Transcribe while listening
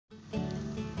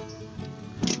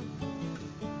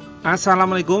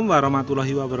Assalamualaikum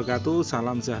warahmatullahi wabarakatuh.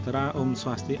 Salam sejahtera, Om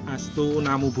Swastiastu,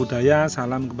 Namo Buddhaya,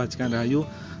 salam kebajikan rahayu.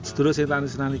 Sedulur setan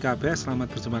kabeh, selamat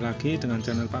berjumpa lagi dengan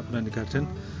channel Pak Bunda Garden.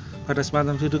 Pada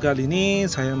kesempatan video kali ini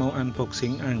saya mau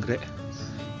unboxing anggrek.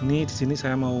 Ini di sini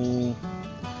saya mau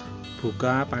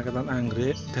buka paketan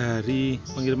anggrek dari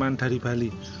pengiriman dari Bali.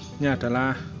 Ini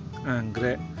adalah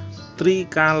anggrek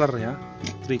Tricolor ya,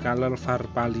 Tricolor Var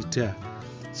Pallida.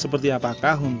 Seperti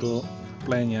apakah untuk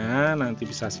playnya, nanti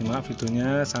bisa simak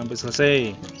videonya sampai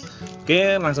selesai.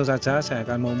 Oke, langsung saja saya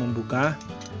akan mau membuka.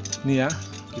 Ini ya,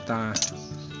 kita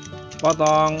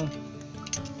potong.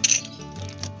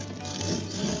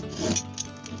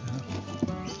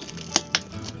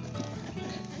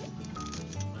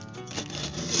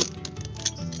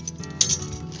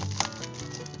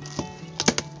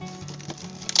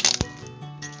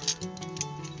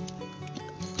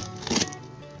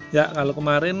 Ya, kalau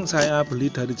kemarin saya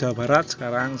beli dari Jawa Barat,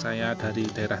 sekarang saya dari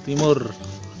daerah timur.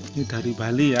 Ini dari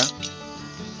Bali ya.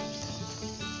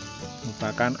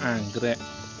 Merupakan anggrek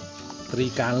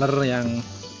tricolor yang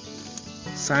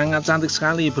sangat cantik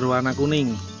sekali, berwarna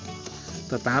kuning.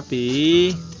 Tetapi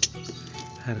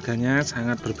harganya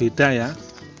sangat berbeda ya.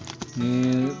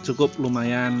 Ini cukup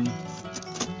lumayan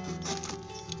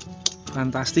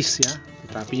fantastis ya.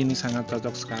 Tetapi ini sangat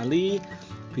cocok sekali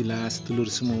bila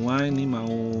sedulur semua ini mau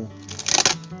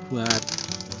buat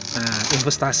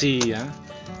investasi ya,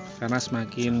 karena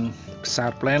semakin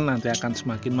besar plan nanti akan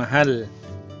semakin mahal ya.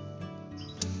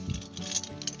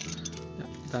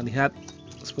 Kita lihat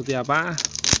seperti apa.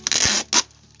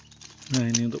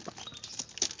 Nah, ini untuk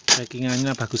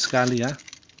packingannya bagus sekali ya.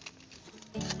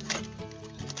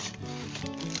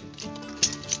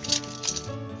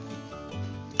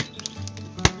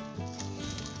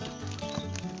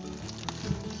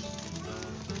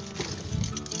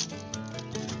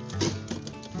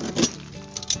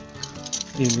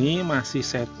 Ini masih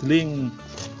seedling,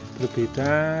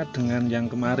 berbeda dengan yang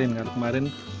kemarin. Kalau kemarin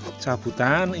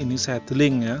cabutan, ini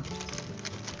seedling ya.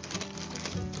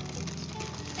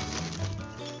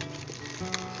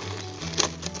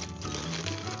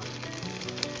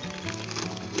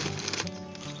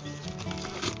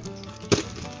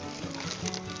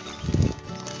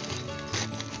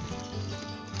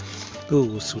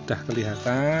 Tuh, sudah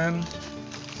kelihatan.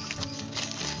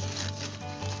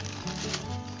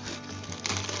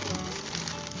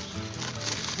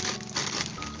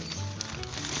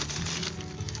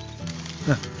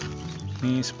 Nah,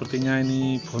 ini sepertinya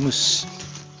ini bonus.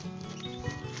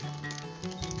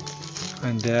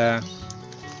 Vanda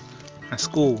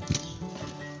Tricolor.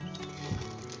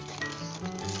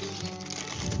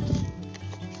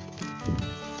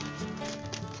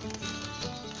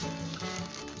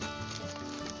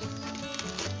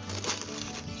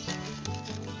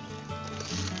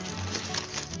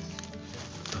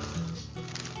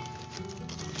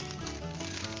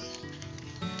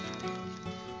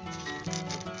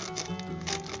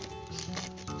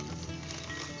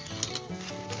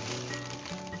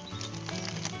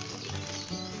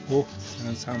 Oh,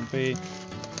 jangan sampai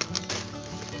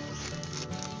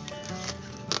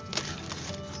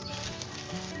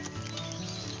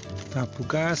kita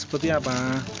buka seperti apa.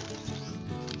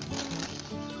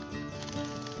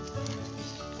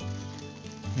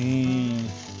 Ini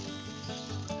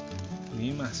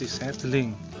masih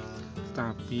seedling,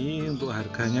 tapi untuk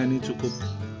harganya ini cukup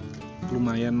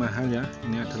lumayan mahal ya.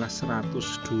 Ini adalah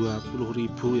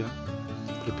 120.000 ya,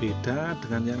 berbeda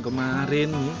dengan yang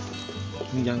kemarin nih.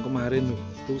 Ini yang kemarin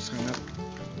itu sangat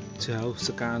jauh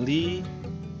sekali.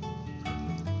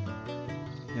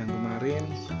 Yang kemarin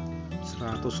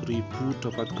 100.000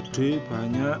 dapat gede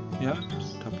banyak ya,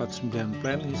 dapat 9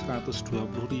 plan. Ini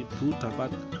 120.000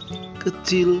 dapat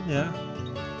kecil ya.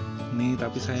 Ini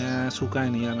tapi saya suka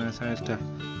ini karena saya sudah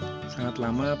sangat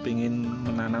lama pengen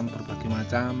menanam berbagai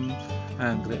macam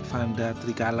anggrek Vanda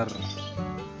Tricolor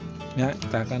ya.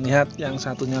 Kita akan lihat yang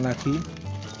satunya lagi.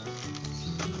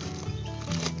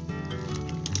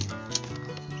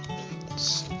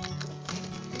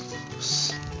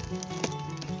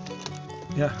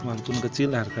 Ya, walaupun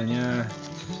kecil harganya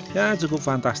ya cukup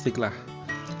fantastik lah.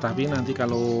 Tapi nanti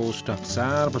kalau sudah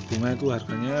besar berbunga itu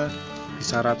harganya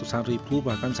bisa ratusan ribu,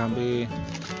 bahkan sampai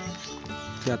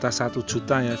di atas 1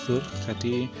 juta ya Sur.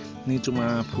 Jadi ini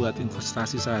cuma buat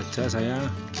investasi saja saya,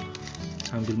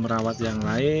 sambil merawat yang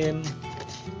lain.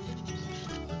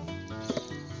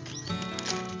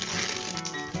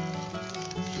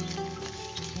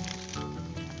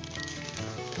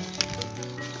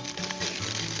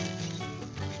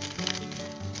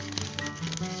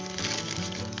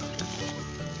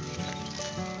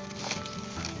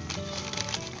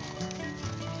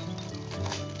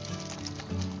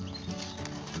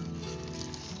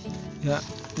 Ya,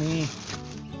 nih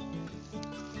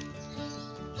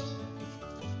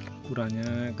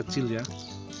ukurannya kecil ya,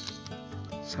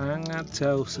 sangat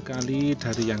jauh sekali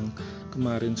dari yang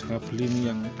kemarin saya beli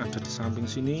nih yang ada di samping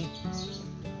sini.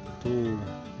 Tuh,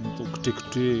 untuk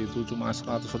gede-gede itu cuma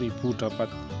 100.000 dapat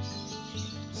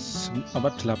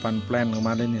 8 plan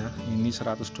kemarin ya. Ini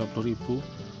 120.000,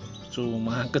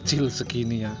 cuma kecil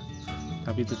segini ya.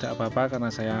 Tapi tidak apa-apa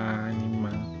karena saya ini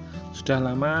memang sudah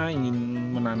lama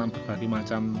ingin menanam berbagai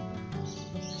macam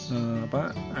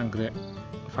anggrek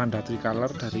Vanda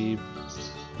Tricolor dari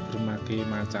berbagai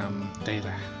macam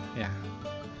daerah ya.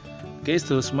 Oke,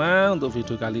 seterusnya untuk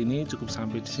video kali ini cukup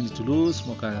sampai di sini dulu.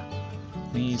 Semoga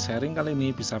ini sharing kali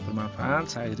ini bisa bermanfaat.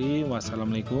 Saya akhiri,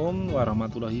 wassalamualaikum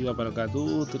warahmatullahi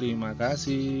wabarakatuh. Terima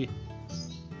kasih.